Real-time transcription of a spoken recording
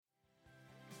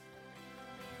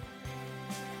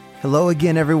Hello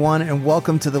again, everyone, and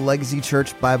welcome to the Legacy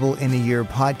Church Bible in a Year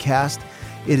podcast.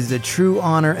 It is a true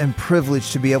honor and privilege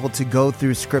to be able to go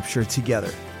through Scripture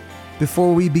together.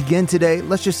 Before we begin today,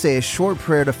 let's just say a short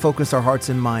prayer to focus our hearts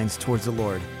and minds towards the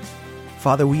Lord.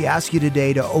 Father, we ask you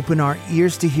today to open our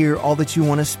ears to hear all that you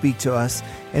want to speak to us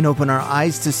and open our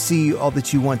eyes to see all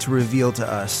that you want to reveal to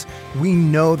us. We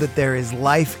know that there is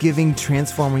life-giving,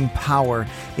 transforming power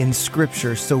in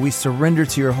Scripture, so we surrender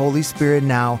to your Holy Spirit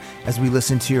now as we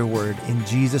listen to your word. In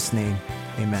Jesus' name,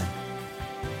 amen.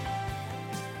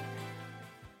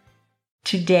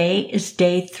 Today is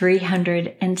day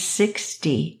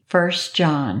 360, 1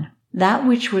 John. That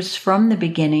which was from the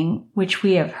beginning, which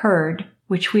we have heard,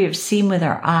 which we have seen with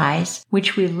our eyes,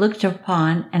 which we looked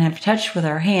upon and have touched with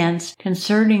our hands,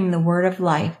 concerning the word of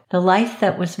life, the life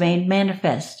that was made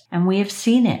manifest, and we have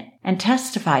seen it, and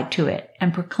testified to it,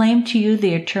 and proclaimed to you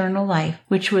the eternal life,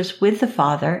 which was with the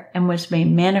Father, and was made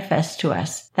manifest to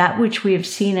us. That which we have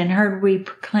seen and heard we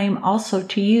proclaim also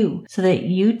to you, so that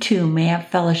you too may have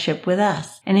fellowship with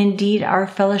us. And indeed our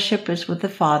fellowship is with the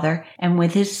Father, and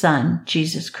with his Son,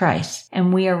 Jesus Christ.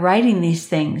 And we are writing these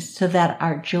things so that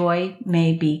our joy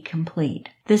may be complete.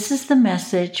 This is the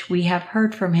message we have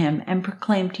heard from him and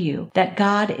proclaimed to you, that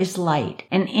God is light,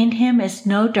 and in him is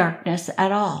no darkness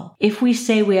at all. If we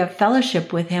say we have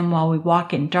fellowship with him while we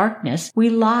walk in darkness, we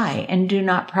lie and do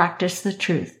not practice the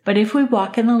truth. But if we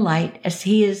walk in the light as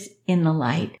he is in the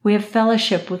light, we have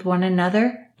fellowship with one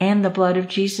another, and the blood of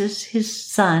Jesus, his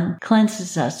Son,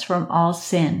 cleanses us from all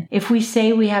sin. If we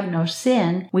say we have no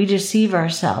sin, we deceive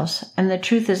ourselves, and the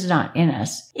truth is not in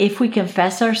us. If we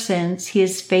confess our sins, he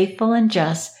is faithful and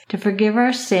just to forgive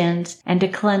our sins and to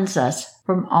cleanse us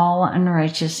from all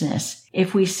unrighteousness.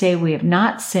 If we say we have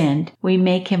not sinned, we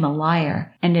make him a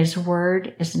liar, and his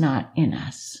word is not in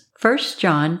us. 1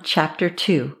 John chapter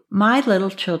 2. My little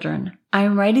children, I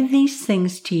am writing these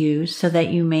things to you so that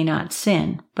you may not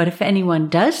sin. But if anyone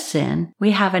does sin, we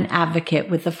have an advocate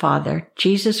with the Father,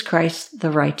 Jesus Christ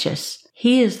the righteous.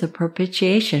 He is the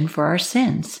propitiation for our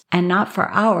sins, and not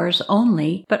for ours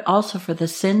only, but also for the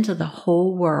sins of the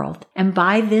whole world. And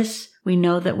by this we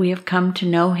know that we have come to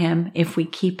know him if we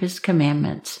keep his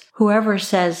commandments. Whoever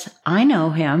says, I know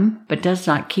him, but does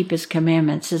not keep his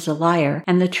commandments is a liar,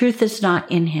 and the truth is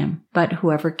not in him. But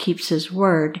whoever keeps his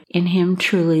word, in him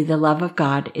truly the love of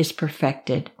God is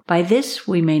perfected. By this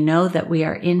we may know that we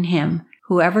are in him.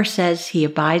 Whoever says he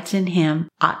abides in him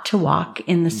ought to walk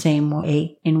in the same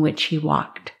way in which he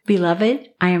walked. Beloved,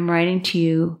 I am writing to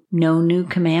you no new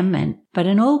commandment, but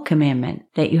an old commandment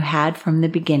that you had from the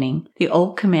beginning. The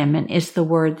old commandment is the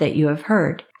word that you have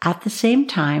heard. At the same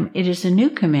time, it is a new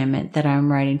commandment that I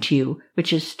am writing to you,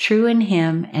 which is true in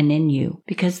him and in you,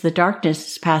 because the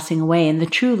darkness is passing away and the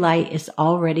true light is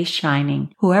already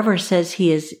shining. Whoever says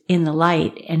he is in the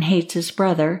light and hates his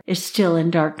brother is still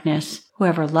in darkness.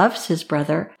 Whoever loves his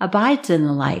brother abides in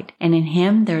the light, and in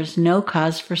him there is no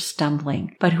cause for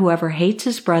stumbling. But whoever hates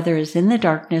his brother is in the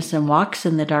darkness and walks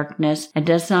in the darkness and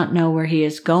does not know where he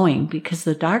is going, because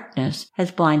the darkness has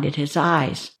blinded his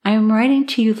eyes. I am writing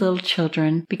to you, little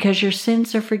children, because your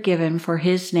sins are forgiven for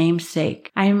his name's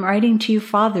sake. I am writing to you,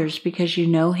 fathers, because you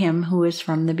know him who is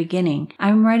from the beginning. I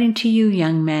am writing to you,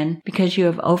 young men, because you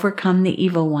have overcome the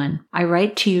evil one. I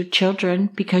write to you,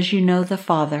 children, because you know the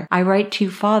Father. I write to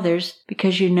you, fathers,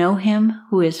 because you know him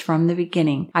who is from the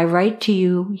beginning. I write to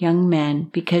you, young men,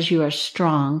 because you are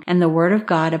strong, and the word of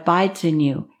God abides in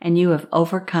you, and you have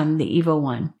overcome the evil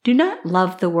one. Do not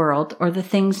love the world or the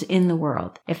things in the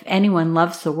world. If anyone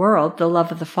loves the world, the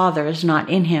love of the Father is not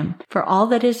in him. For all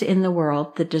that is in the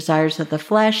world, the desires of the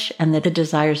flesh and the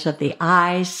desires of the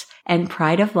eyes and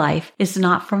pride of life, is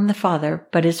not from the Father,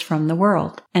 but is from the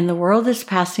world. And the world is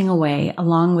passing away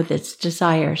along with its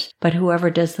desires, but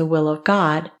whoever does the will of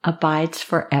God abides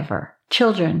forever.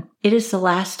 Children, it is the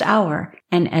last hour,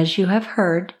 and as you have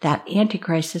heard, that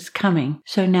Antichrist is coming.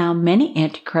 So now many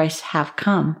Antichrists have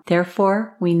come.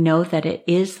 Therefore, we know that it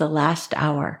is the last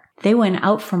hour. They went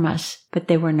out from us, but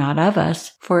they were not of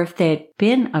us. For if they had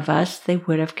been of us, they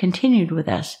would have continued with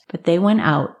us. But they went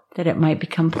out, that it might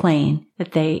become plain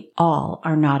that they all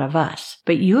are not of us.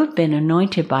 But you have been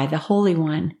anointed by the Holy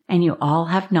One, and you all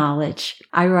have knowledge.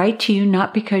 I write to you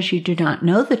not because you do not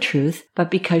know the truth, but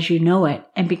because you know it,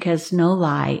 and because no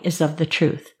lie is of the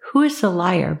truth. Who is the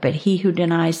liar but he who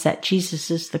denies that Jesus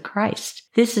is the Christ?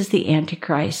 This is the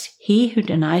Antichrist, he who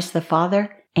denies the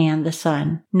Father and the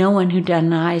Son. No one who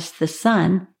denies the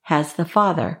Son has the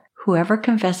Father. Whoever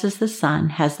confesses the Son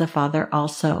has the Father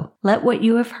also. Let what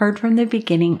you have heard from the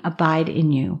beginning abide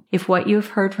in you. If what you have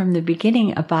heard from the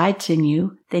beginning abides in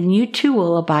you, then you too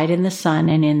will abide in the Son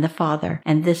and in the Father.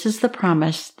 And this is the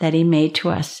promise that he made to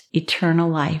us, eternal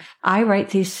life. I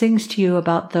write these things to you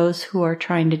about those who are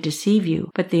trying to deceive you,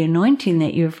 but the anointing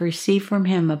that you have received from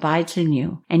him abides in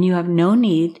you, and you have no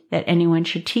need that anyone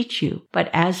should teach you. But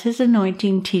as his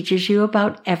anointing teaches you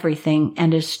about everything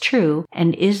and is true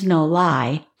and is no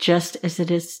lie, just as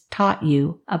it is taught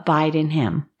you, abide in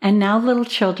him. And now, little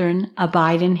children,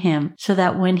 abide in him, so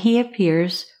that when he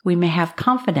appears, we may have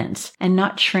confidence and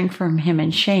not shrink from him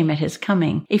in shame at his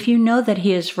coming. If you know that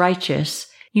he is righteous,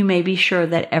 you may be sure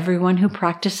that everyone who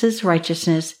practices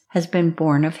righteousness has been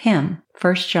born of him.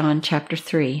 1 John chapter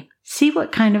 3. See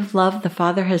what kind of love the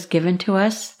Father has given to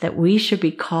us, that we should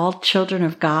be called children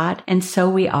of God, and so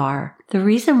we are. The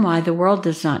reason why the world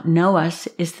does not know us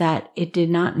is that it did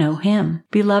not know him.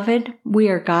 Beloved, we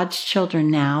are God's children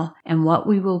now, and what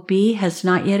we will be has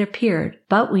not yet appeared.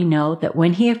 But we know that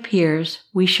when he appears,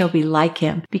 we shall be like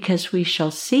him, because we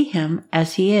shall see him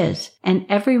as he is. And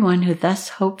everyone who thus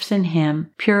hopes in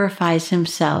him purifies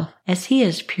himself as he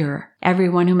is pure.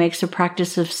 Everyone who makes a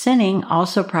practice of sinning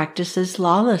also practices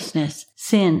lawlessness.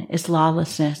 Sin is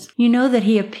lawlessness. You know that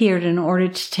he appeared in order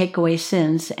to take away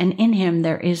sins, and in him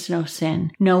there is no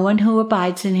sin. No one who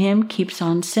abides in him keeps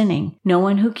on sinning. No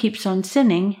one who keeps on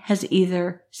sinning has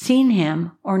either seen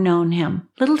him or known him.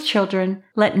 Little children,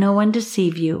 let no one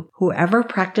deceive you. Whoever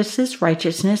practices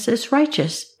righteousness is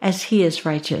righteous, as he is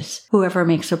righteous. Whoever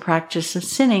makes a practice of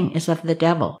sinning is of the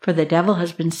devil, for the devil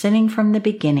has been sinning from the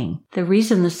beginning. The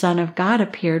reason the Son of God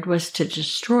appeared was to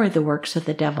destroy the works of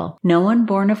the devil. No one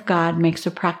born of God makes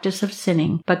a practice of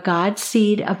sinning, but God's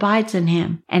seed abides in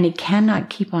him, and he cannot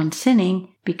keep on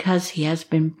sinning because he has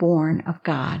been born of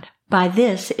God. By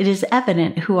this it is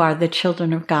evident who are the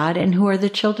children of God and who are the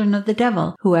children of the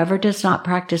devil. Whoever does not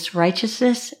practice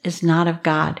righteousness is not of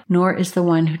God, nor is the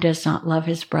one who does not love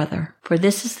his brother. For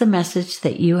this is the message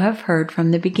that you have heard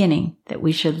from the beginning, that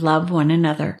we should love one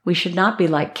another. We should not be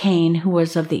like Cain, who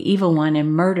was of the evil one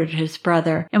and murdered his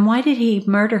brother. And why did he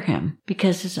murder him?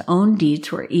 Because his own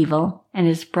deeds were evil and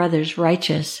his brother's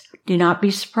righteous. Do not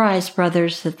be surprised,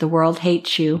 brothers, that the world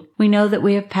hates you. We know that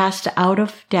we have passed out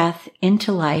of death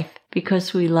into life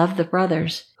because we love the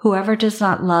brothers. Whoever does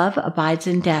not love abides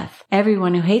in death.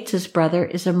 Everyone who hates his brother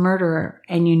is a murderer,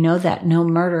 and you know that no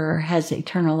murderer has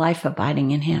eternal life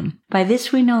abiding in him. By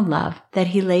this we know love, that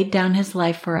he laid down his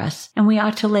life for us, and we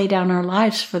ought to lay down our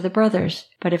lives for the brothers.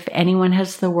 But if anyone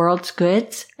has the world's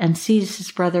goods and sees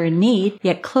his brother in need,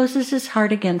 yet closes his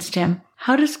heart against him,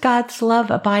 how does God's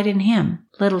love abide in him?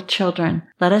 Little children,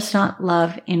 let us not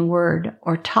love in word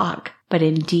or talk, but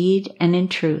in deed and in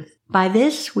truth. By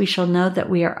this we shall know that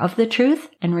we are of the truth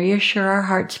and reassure our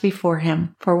hearts before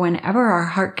him. For whenever our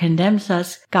heart condemns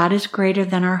us, God is greater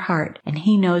than our heart, and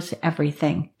he knows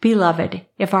everything. Beloved,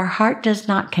 if our heart does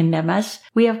not condemn us,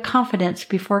 we have confidence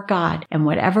before God, and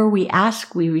whatever we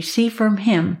ask we receive from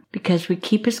him, because we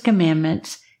keep his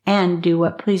commandments and do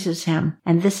what pleases him.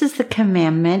 And this is the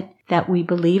commandment, that we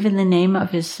believe in the name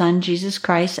of his Son, Jesus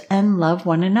Christ, and love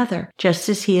one another, just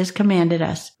as he has commanded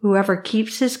us. Whoever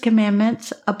keeps his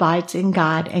commandments abides in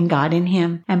God, and God in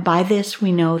him. And by this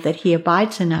we know that he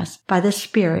abides in us, by the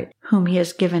Spirit whom he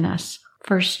has given us.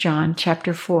 1 John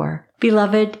chapter 4.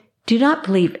 Beloved, do not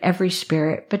believe every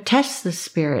spirit, but test the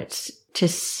spirits to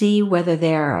see whether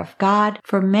they are of God,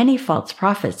 for many false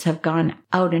prophets have gone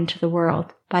out into the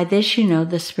world. By this you know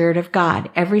the Spirit of God.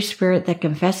 Every spirit that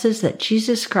confesses that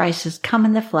Jesus Christ has come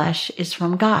in the flesh is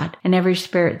from God, and every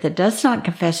spirit that does not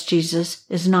confess Jesus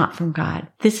is not from God.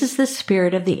 This is the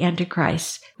spirit of the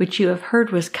Antichrist, which you have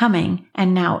heard was coming,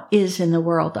 and now is in the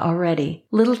world already.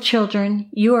 Little children,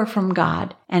 you are from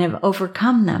God, and have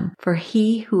overcome them, for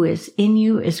he who is in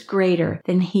you is greater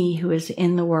than he who is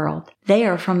in the world. They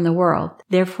are from the world,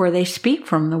 therefore they speak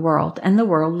from the world, and the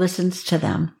world listens to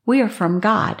them. We are from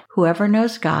God. Whoever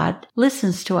knows God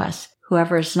listens to us.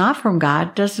 Whoever is not from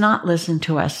God does not listen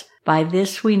to us. By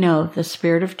this we know the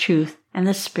spirit of truth and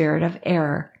the spirit of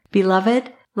error.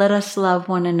 Beloved, let us love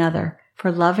one another,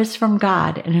 for love is from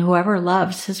God, and whoever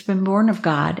loves has been born of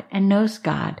God and knows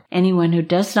God. Anyone who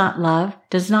does not love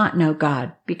does not know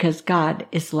God, because God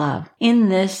is love. In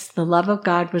this, the love of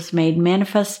God was made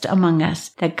manifest among us,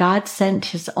 that God sent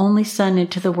his only Son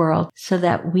into the world so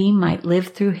that we might live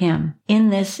through him. In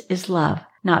this is love,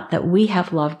 not that we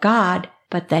have loved God,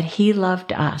 but that he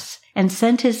loved us and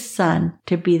sent his Son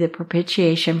to be the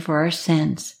propitiation for our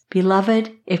sins.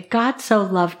 Beloved, if God so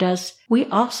loved us, we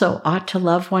also ought to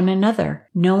love one another.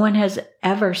 No one has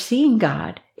ever seen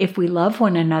God. If we love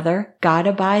one another, God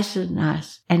abides in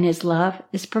us, and his love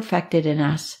is perfected in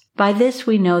us. By this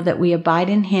we know that we abide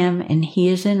in him and he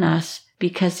is in us,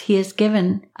 because he has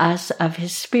given us of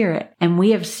his Spirit. And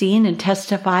we have seen and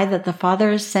testify that the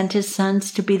Father has sent his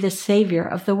sons to be the Savior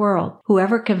of the world.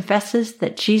 Whoever confesses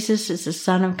that Jesus is the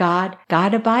Son of God,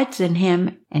 God abides in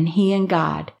him and he in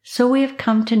God. So we have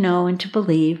come to know and to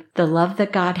believe the love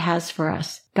that God has for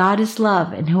us. God is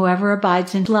love, and whoever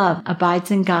abides in love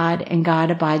abides in God, and God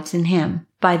abides in him.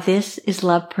 By this is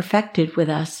love perfected with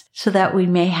us, so that we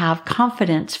may have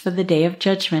confidence for the day of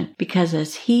judgment, because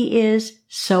as he is,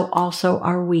 so also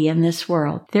are we in this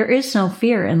world. There is no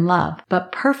fear in love,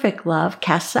 but perfect love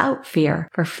casts out fear,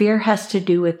 for fear has to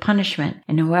do with punishment,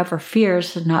 and whoever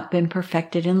fears has not been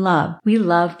perfected in love. We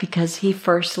love because he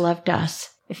first loved us.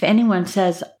 If anyone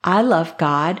says, I love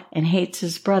God, and hates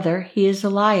his brother, he is a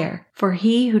liar. For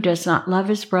he who does not love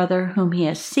his brother whom he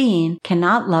has seen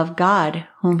cannot love God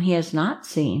whom he has not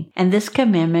seen. And this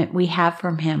commandment we have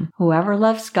from him: whoever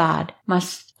loves God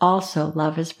must also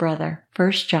love his brother.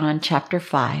 1 John chapter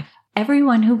 5.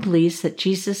 Everyone who believes that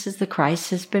Jesus is the Christ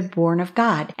has been born of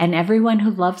God, and everyone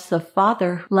who loves the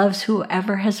Father loves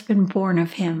whoever has been born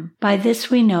of him. By this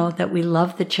we know that we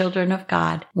love the children of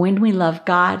God, when we love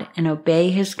God and obey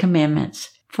his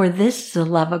commandments. For this is the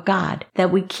love of God, that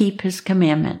we keep his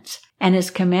commandments, and his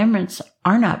commandments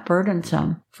are not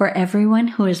burdensome. For everyone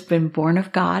who has been born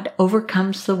of God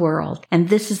overcomes the world, and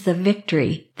this is the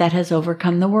victory that has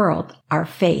overcome the world, our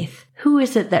faith. Who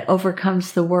is it that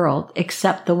overcomes the world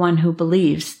except the one who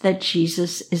believes that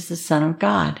Jesus is the Son of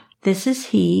God? This is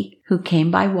he who came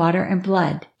by water and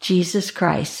blood, Jesus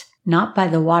Christ, not by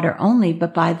the water only,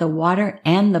 but by the water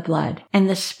and the blood. And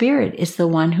the Spirit is the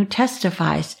one who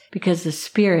testifies, because the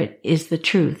Spirit is the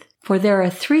truth. For there are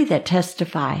three that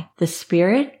testify, the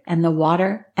Spirit and the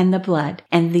water and the blood,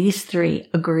 and these three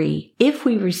agree. If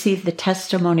we receive the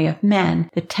testimony of men,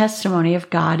 the testimony of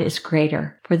God is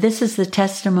greater. For this is the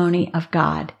testimony of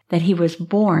God, that he was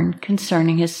born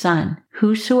concerning his Son.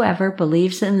 Whosoever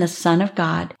believes in the Son of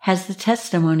God has the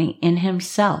testimony in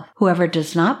himself. Whoever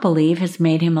does not believe has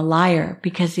made him a liar,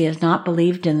 because he has not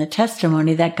believed in the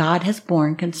testimony that God has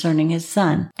borne concerning his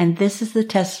Son. And this is the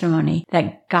testimony,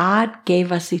 that God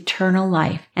gave us eternal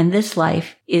life, and this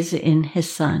life is in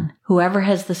his Son. Whoever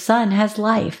has the Son has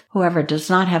life. Whoever does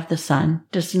not have the Son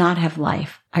does not have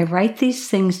life. I write these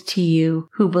things to you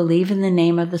who believe in the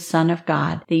name of the Son of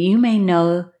God, that you may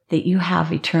know that you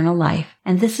have eternal life.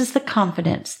 And this is the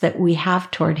confidence that we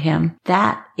have toward him,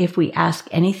 that if we ask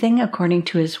anything according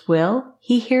to his will,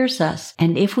 he hears us.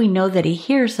 And if we know that he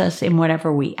hears us in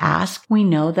whatever we ask, we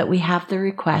know that we have the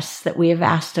requests that we have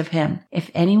asked of him. If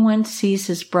anyone sees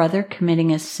his brother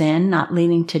committing a sin not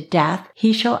leading to death,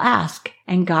 he shall ask,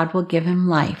 and God will give him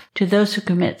life. To those who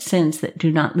commit sins that do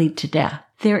not lead to death.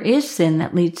 There is sin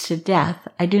that leads to death.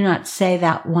 I do not say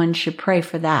that one should pray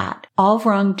for that. All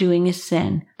wrongdoing is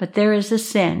sin, but there is a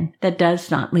sin that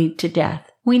does not lead to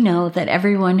death. We know that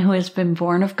everyone who has been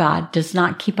born of God does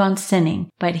not keep on sinning,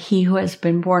 but he who has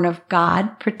been born of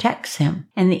God protects him,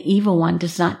 and the evil one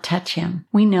does not touch him.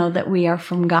 We know that we are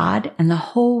from God, and the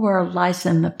whole world lies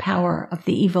in the power of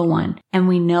the evil one. And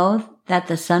we know that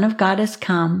the Son of God has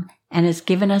come and has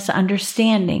given us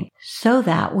understanding, so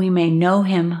that we may know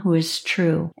him who is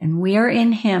true. And we are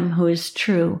in him who is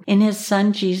true, in his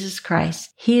Son Jesus Christ.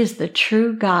 He is the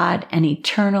true God and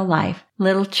eternal life.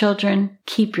 Little children,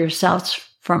 keep yourselves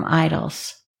from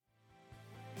idols.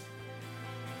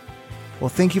 Well,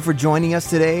 thank you for joining us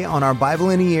today on our Bible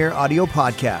in a Year audio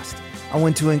podcast. I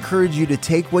want to encourage you to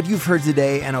take what you've heard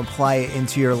today and apply it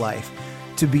into your life,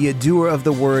 to be a doer of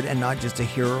the word and not just a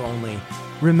hearer only.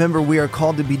 Remember, we are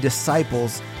called to be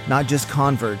disciples, not just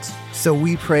converts. So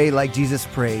we pray like Jesus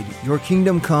prayed, your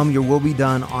kingdom come, your will be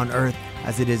done on earth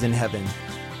as it is in heaven.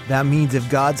 That means if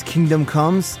God's kingdom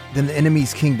comes, then the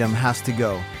enemy's kingdom has to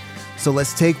go. So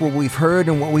let's take what we've heard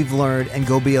and what we've learned and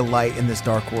go be a light in this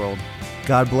dark world.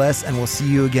 God bless, and we'll see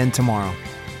you again tomorrow.